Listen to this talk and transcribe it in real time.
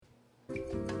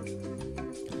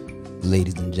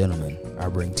Ladies and gentlemen, I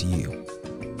bring to you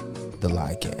the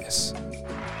Liecast.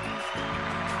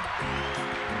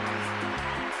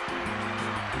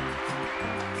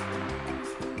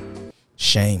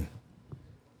 Shame.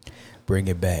 Bring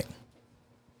it back.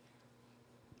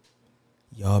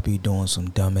 Y'all be doing some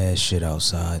dumbass shit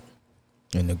outside,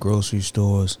 in the grocery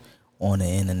stores, on the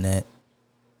internet,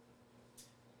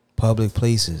 public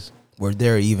places where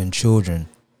there are even children.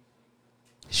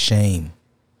 Shame.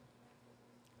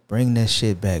 Bring that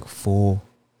shit back full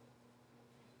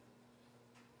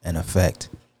and effect.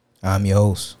 I'm your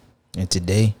host, and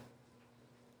today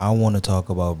I want to talk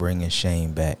about bringing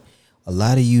shame back. A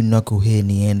lot of you knucklehead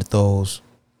Neanderthals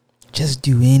just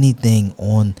do anything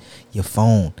on your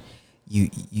phone. You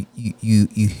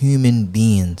human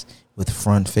beings with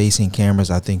front-facing cameras,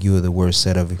 I think you are the worst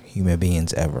set of human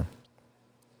beings ever.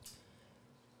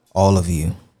 All of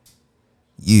you.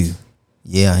 You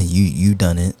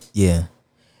done it. Yeah.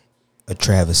 A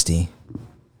travesty.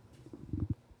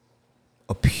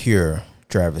 A pure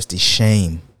travesty.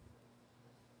 Shame.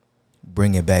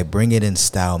 Bring it back. Bring it in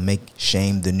style. Make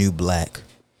shame the new black.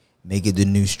 Make it the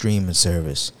new streaming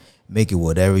service. Make it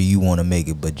whatever you want to make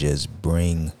it, but just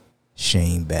bring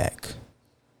shame back.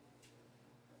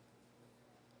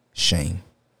 Shame.